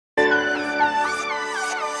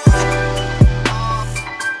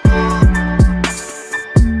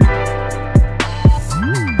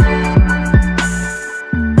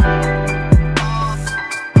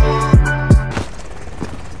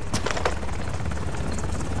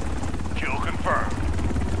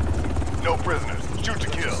Shoot to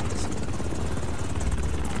kill.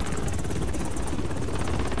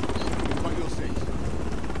 Got your six.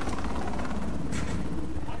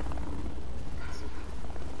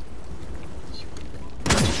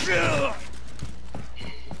 Got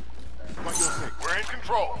your six. We're in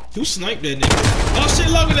control. Who sniped that nigga? Oh shit,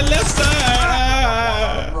 Logan, the left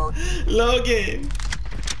side. Logan.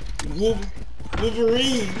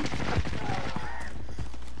 Wolverine.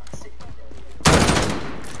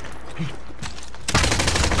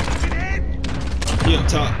 He up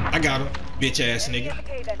top. I got him. Bitch ass nigga.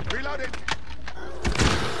 Reloaded.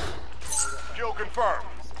 Kill confirmed.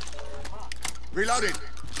 Reloaded.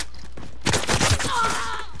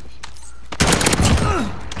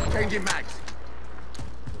 Changing mags.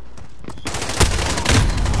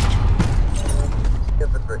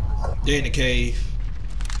 They're in the cave.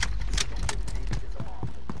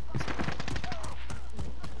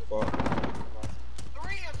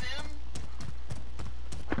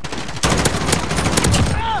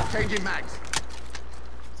 Changing mags.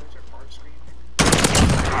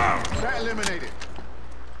 Threat eliminated.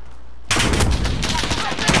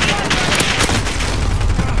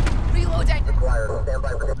 Reloading. Stand by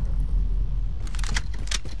for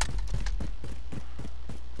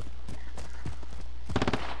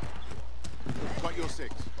Got your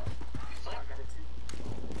six.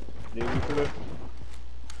 Reloaded.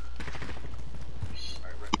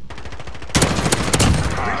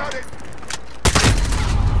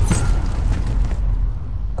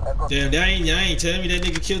 Damn, y'all ain't telling me that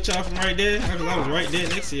nigga killed y'all from right there? I was right there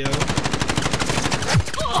next to y'all.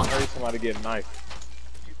 I heard somebody get a knife.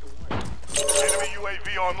 Enemy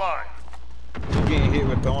UAV online. You getting hit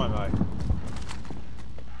with throwing knife. I'm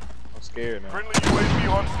scared now. Friendly UAV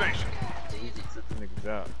on station. We can sit the niggas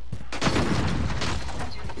out.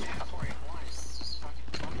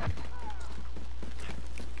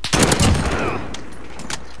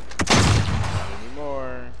 Not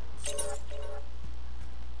anymore.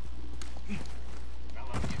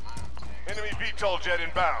 Enemy VTOL jet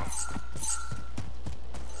inbound.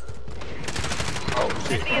 Oh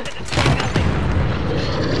shit.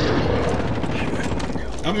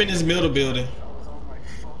 I'm in this middle building.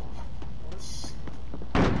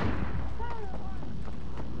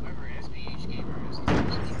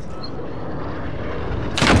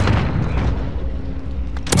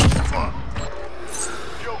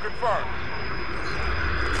 Kill confirmed.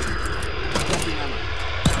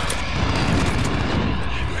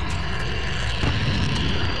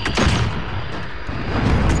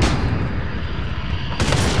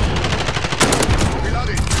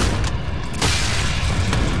 Reloaded.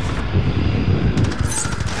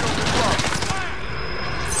 Kill confirmed.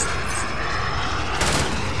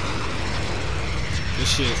 This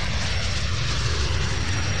shit.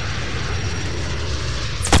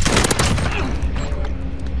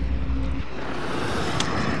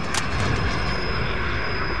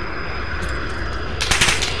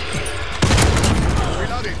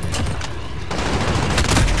 Reloaded.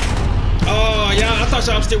 Oh, y'all, I thought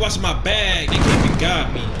y'all was still watching my bag. They came and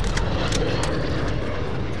got me.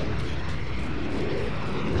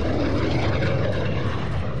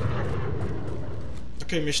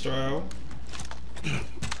 Okay, Mr. Owl.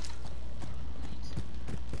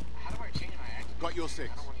 Got your six.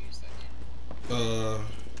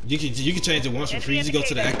 You can change it once for free. You just go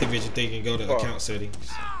to the Activision thing and go to account settings.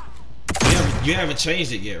 You haven't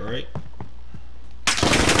changed it yet, right?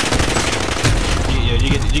 Yeah,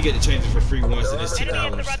 you get to change it for free once, and it's $10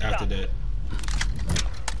 after that.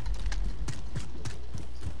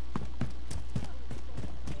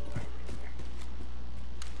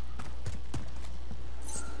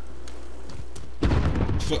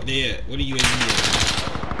 Fuck they at? What are you at?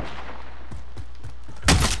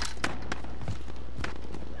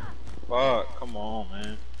 Fuck, come on,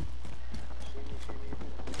 man.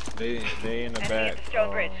 They in the back.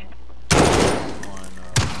 On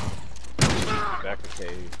back of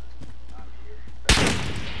cave.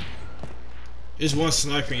 There's one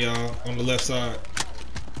sniping y'all on the left side.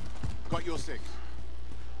 Got your six.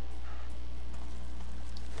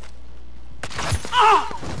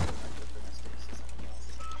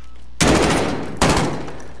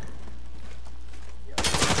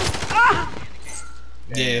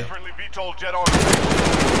 Yeah. Friendly VTOL jet on.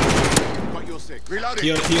 Got your six. Reloaded.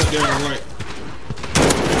 He up there on the right.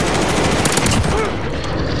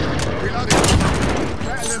 Reloaded.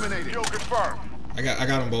 Threat eliminated. Kill confirmed. I got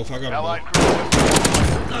them both. I got them Allied both. crew.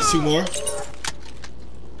 There's two more.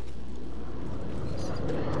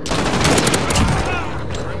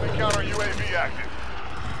 Friendly counter UAV active.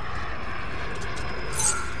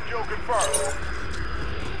 Kill confirmed.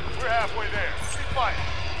 We're halfway there. Keep fighting.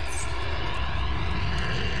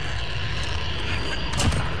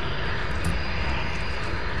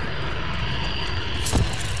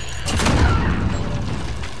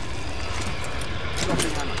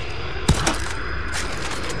 Dropping ammo.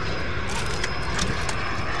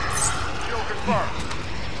 Kill confirmed.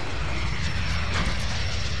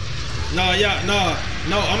 No, yeah,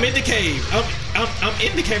 no, I'm in the cave. I'm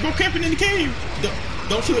in the cave. I'm camping in the cave.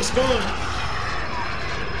 Don't flip spawn.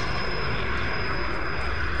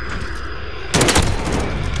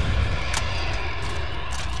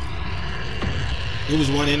 It was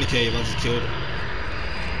one in the cave. I just killed it.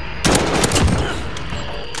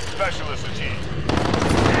 Specialist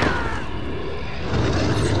achieved.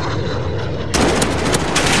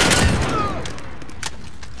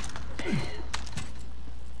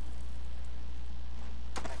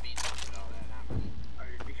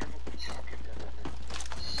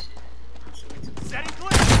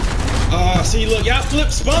 See, look, y'all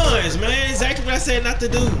flip spawns, man. Exactly what I said not to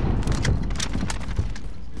do.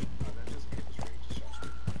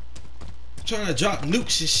 I'm trying to drop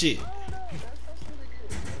nukes and shit.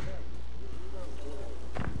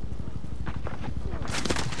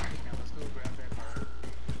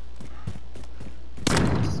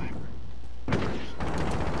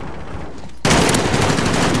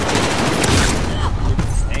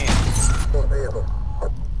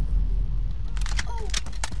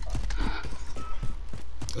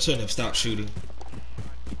 I shouldn't have stopped shooting.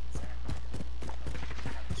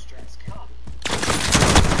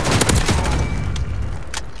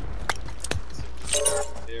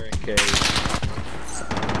 They're in cave.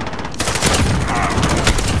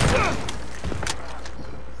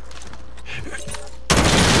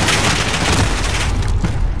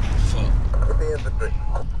 Fuck.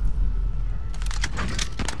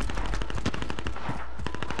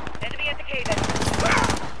 Enemy at the cave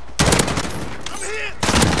end.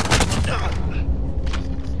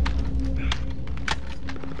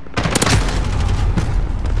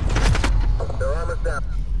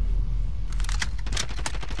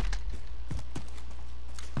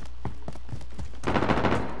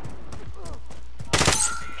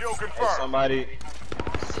 Kill Hey, confirmed.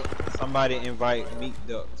 somebody invite Meat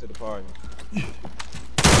Duck to the party. Yeah.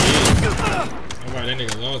 I invited that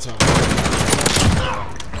nigga a long time ago.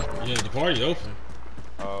 Yeah, the party open.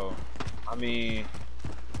 Oh, I mean,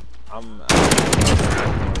 I'm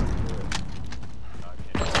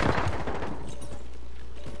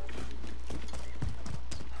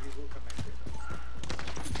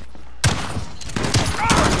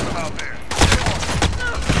Out there.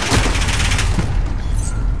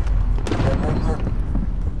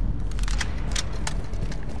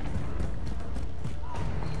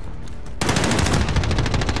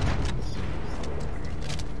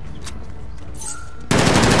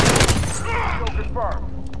 Kill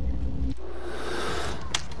confirmed.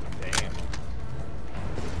 damn.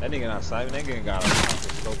 That nigga not sniping. That nigga got a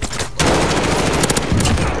scope.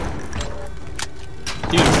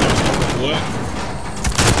 He was what?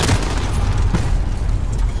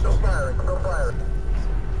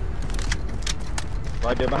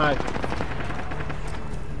 Right there behind you.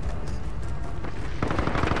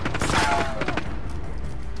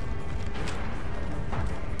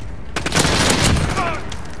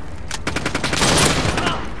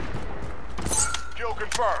 Kill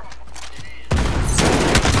confirmed.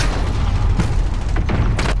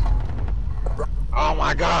 Oh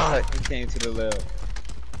my god! He came to the left.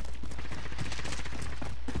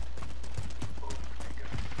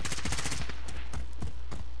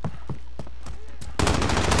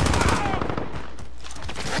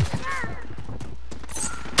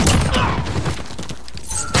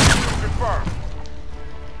 Confirmed.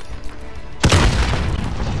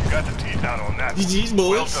 Got the teeth out on that. GG's,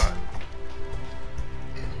 Well boys. done.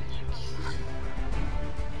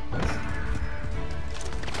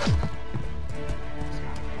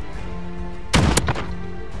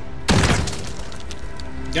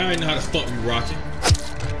 Y'all ain't know how the fuck we rocking.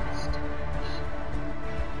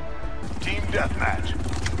 Team deathmatch.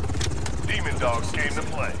 Demon dogs came to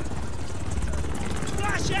play.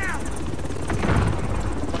 Flash out!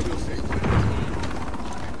 Got your six.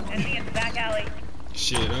 Enemy in the back alley.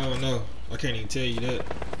 Shit, I don't know. I can't even tell you that.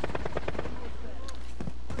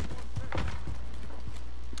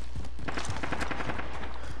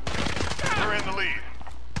 We're in the lead.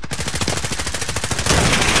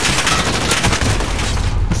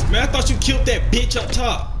 Man, I thought you killed that bitch up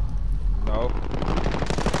top. No,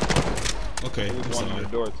 Okay, he was I'm one on the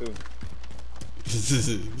sorry. door too.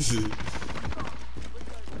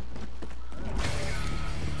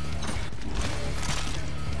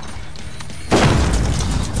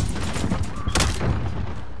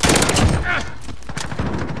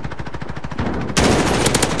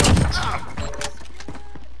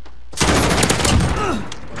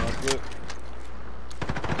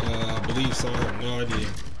 I believe so. I have no idea. did.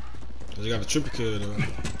 Cause I got a triple kill though.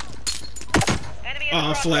 Enemy Oh,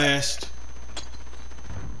 I'm flashed.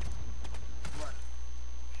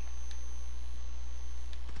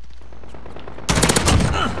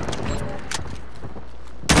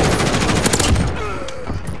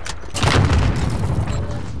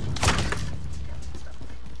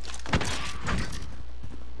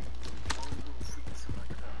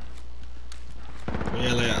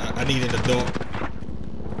 Yeah, like, I need an adult.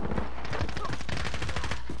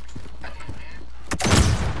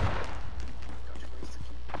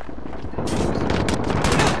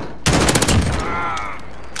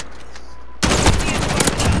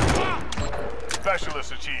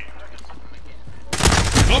 Specialist achieved.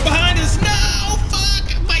 Oh, behind us! No!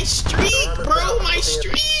 Fuck! My streak, bro! My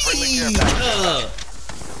streak!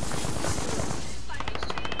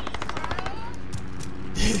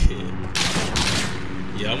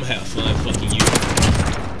 Yeah, I'm gonna have fun fucking you.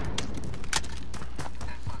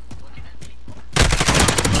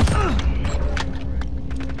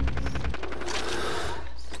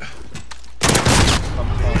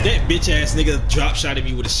 That bitch ass nigga drop shotted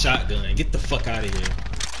me with a shotgun. Get the fuck out of here.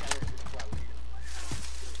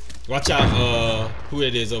 Watch out, who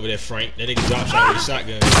it is over there, Frank. That nigga drop shot with a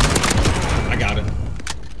shotgun. I got him.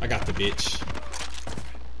 I got the bitch.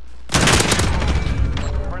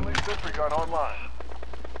 Friendly sentry gun online.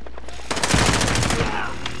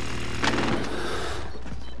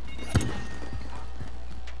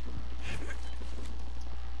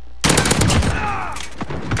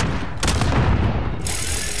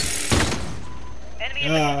 Enemy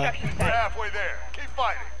in the construction We're site. halfway there. Keep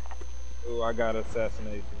fighting. Ooh, I got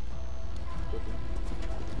assassination.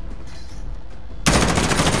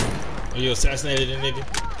 Oh, you assassinated a nigga?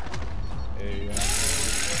 Yeah.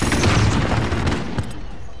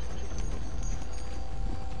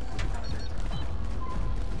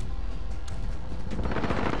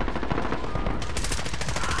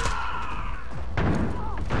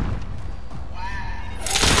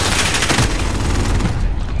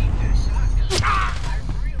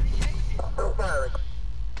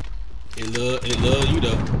 It love you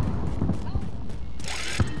though.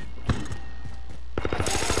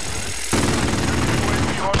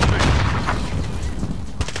 UAV on station.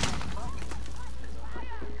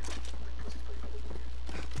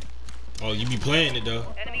 Oh, you be playing it though.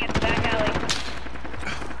 Enemy in the back alley.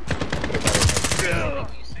 You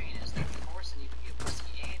saying is that forcing you to get pussy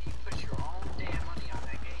and you put your own damn money on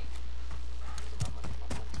that game.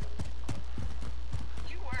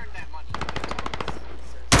 You earned that money.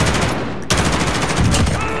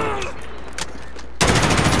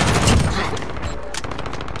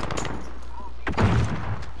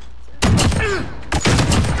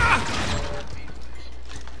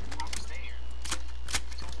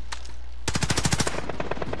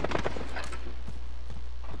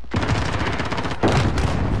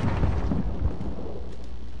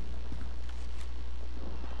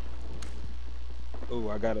 Ooh,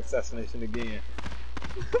 I got assassination again.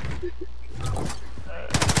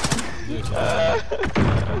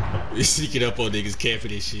 We sneaking up on niggas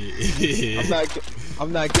camping this shit.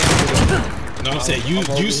 I'm not camping. No, I'm saying you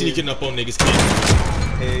over sneaking up on niggas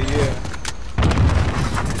camping. Hey, yeah.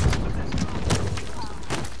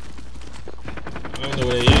 I don't know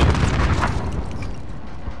where they at.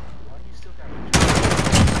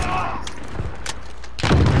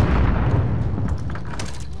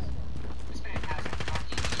 This man has a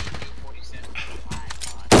fucking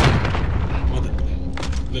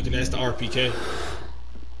AK-47. Looking, that's the RPK.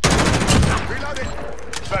 Reloaded.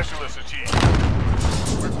 Specialist achieved.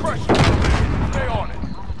 We're crushing. Stay on it.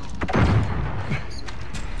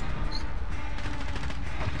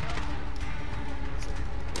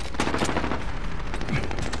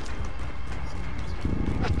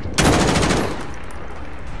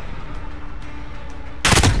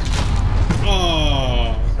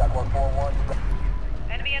 Oh,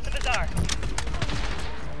 Enemy at the bazaar.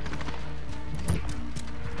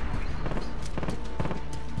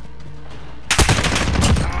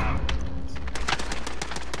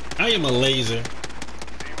 I am a laser.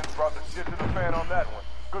 Demons brought the shit to the fan on that one.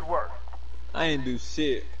 Good work. I ain't do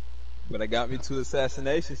shit, but I got me 2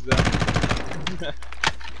 assassinations though.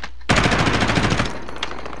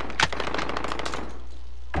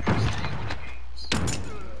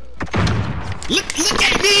 Look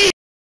at me!